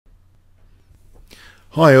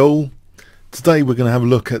Hi all, today we're going to have a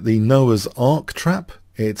look at the NOAH'S ARK Trap.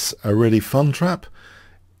 It's a really fun trap.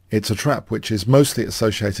 It's a trap which is mostly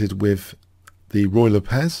associated with the Ruy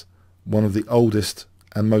Lopez, one of the oldest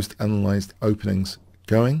and most analysed openings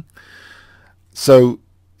going. So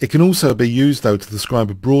it can also be used though to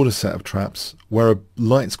describe a broader set of traps where a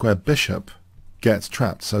light square bishop gets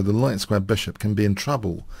trapped. So the light square bishop can be in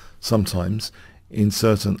trouble sometimes in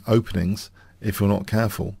certain openings if you're not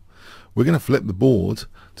careful. We're going to flip the board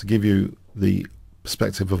to give you the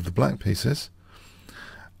perspective of the black pieces,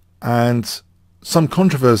 and some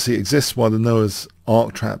controversy exists why the NOAH'S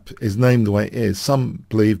ARK Trap is named the way it is. Some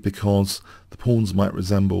believe because the pawns might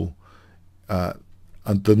resemble the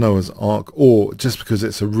NOAH'S Ark, or just because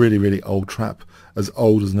it's a really old trap, as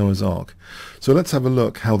old as Noah's Ark. So let's have a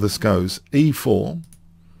look how this goes. E4,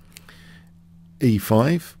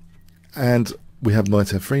 E5, and we have knight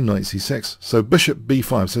f3, knight c6, so bishop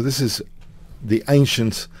b5. So this is the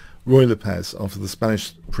ancient Ruy Lopez after the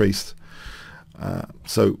Spanish priest.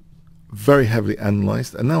 So very heavily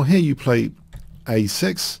analysed. And now here you play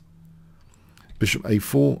a6, bishop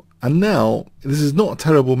a4, and now this is not a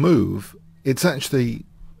terrible move. It's actually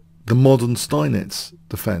the modern Steinitz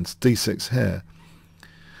defence, d6 here.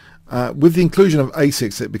 With the inclusion of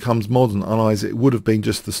a6 it becomes modern, otherwise it would have been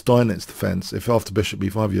just the Steinitz defence if after bishop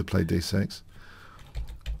b5 you'd play d6.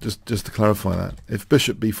 Just to clarify that, if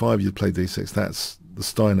bishop b5 you'd play d6, that's the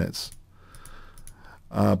Steinitz.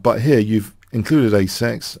 But here you've included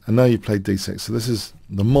a6 and now you've played d6, so this is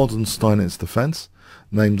the modern Steinitz defence,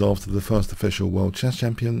 named after the first official world chess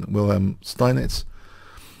champion, Wilhelm Steinitz.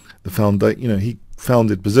 He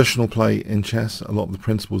founded positional play in chess, a lot of the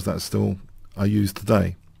principles that still are used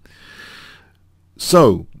today.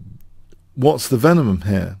 So what's the venom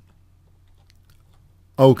here?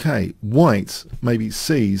 Okay, white maybe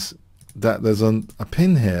sees that there's a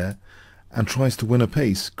pin here and tries to win a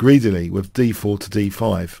piece greedily with d4 to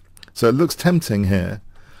d5. So it looks tempting here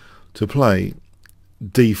to play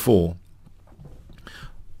d4.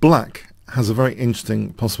 Black has a very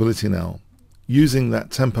interesting possibility now, using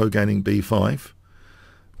that tempo gaining b5,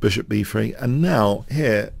 bishop b3, and now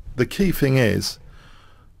here the key thing is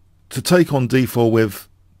to take on d4 with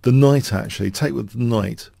the knight, actually take with the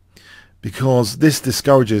knight, because this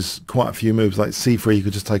discourages quite a few moves. Like c3 you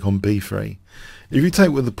could just take on b3. If you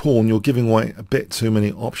take with the pawn you're giving white a bit too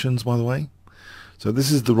many options, by the way. So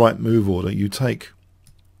this is the right move order. You take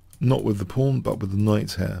not with the pawn but with the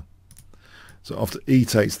knight here. So after e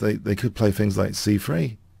takes they could play things like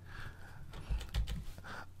c3.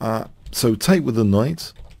 So take with the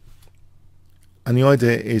knight, and the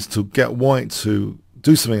idea is to get white to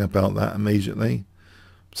do something about that immediately.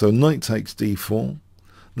 So knight takes d4.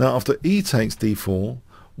 Now after e takes d4,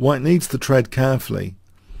 white needs to tread carefully.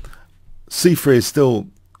 c3 is still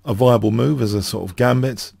a viable move as a sort of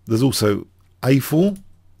gambit. There's also a4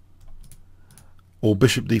 or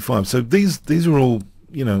bishop d5. So these are all,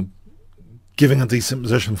 giving a decent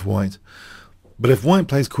position for white. But if white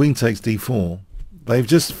plays queen takes d4, they've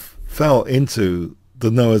just fell into the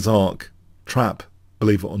Noah's Ark trap,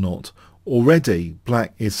 believe it or not. Already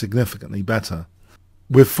black is significantly better.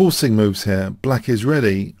 With forcing moves here, black is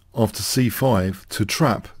ready after c5 to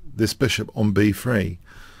trap this bishop on b3.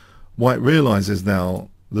 White realizes now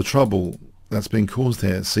the trouble that's been caused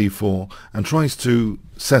here at c4 and tries to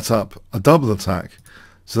set up a double attack.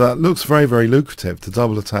 So that looks very lucrative, to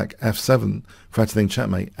double attack f7, threatening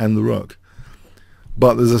checkmate and the rook.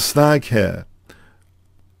 But there's a snag here.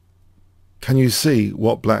 Can you see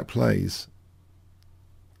what black plays?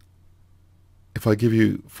 If I give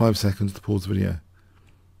you 5 seconds to pause the video.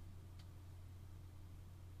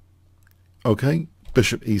 Okay,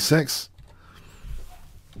 bishop e6.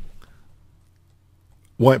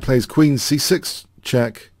 White plays queen c6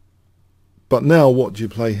 check. But now what do you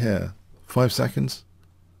play here? 5 seconds.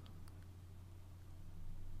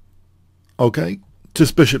 Okay,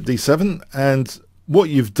 just bishop d7, and what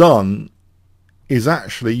you've done is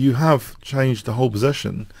actually you have changed the whole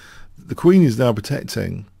position. The queen is now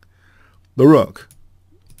protecting the rook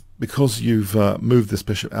because you've moved this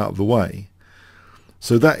bishop out of the way.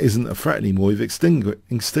 So that isn't a threat anymore. You've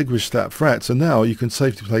extinguished that threat. So now you can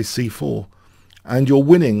safely play c4, and you're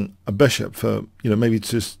winning a bishop for maybe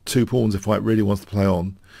just 2 pawns. If white really wants to play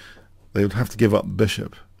on, they would have to give up the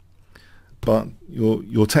bishop. But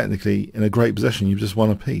you're technically in a great position. You've just won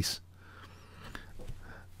a piece.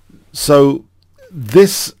 So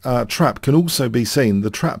this trap can also be seen, the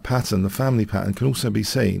trap pattern, the family pattern, can also be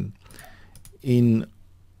seen in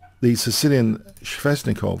the Sicilian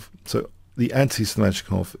Sveshnikov. So the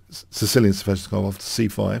anti-Sveshnikov, Sicilian Sveshnikov after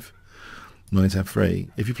c5, knight f3.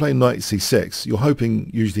 If you play knight c6, you're hoping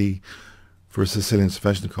usually for a Sicilian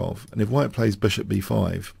Sveshnikov. And if white plays bishop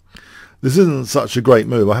b5, this isn't such a great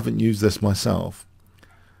move. I haven't used this myself.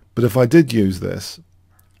 But if I did use this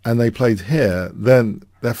and they played here, then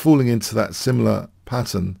they're falling into that similar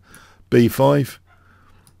pattern, b5,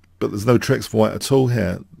 but there's no tricks for white at all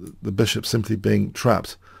here. The bishop simply being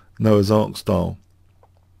trapped, Noah's Ark style.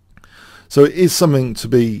 So it is something to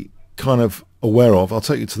be kind of aware of. I'll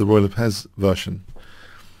take you to the Roy Lopez version.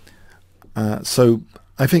 So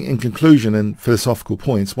I think in conclusion and philosophical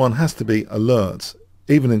points, one has to be alert,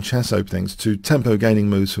 even in chess openings, to tempo gaining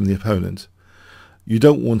moves from the opponent. You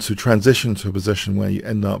don't want to transition to a position where you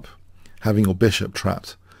end up having your bishop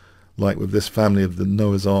trapped, like with this family of the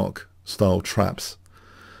Noah's Ark style traps.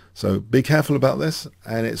 So be careful about this,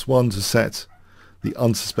 and it's one to set the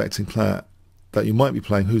unsuspecting player that you might be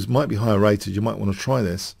playing, who might be higher rated. You might want to try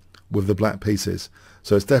this with the black pieces.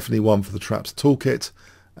 So it's definitely one for the traps toolkit,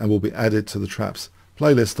 and will be added to the traps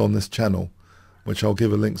playlist on this channel, which I'll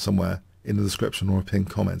give a link somewhere in the description or a pinned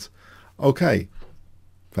comment. Okay,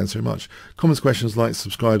 thanks very much. Comments, questions, likes,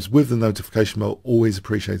 subscribes with the notification bell, always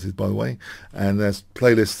appreciated, by the way. And there's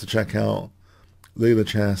playlists to check out: Leela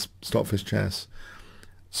Chess, Stockfish Chess,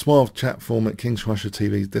 Suave chat forum at Kingscrusher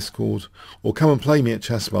TV's Discord, or come and play me at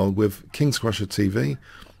Chessworld with Kingscrusher TV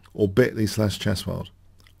or bit.ly/Chessworld.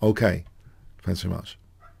 Okay, thanks very much.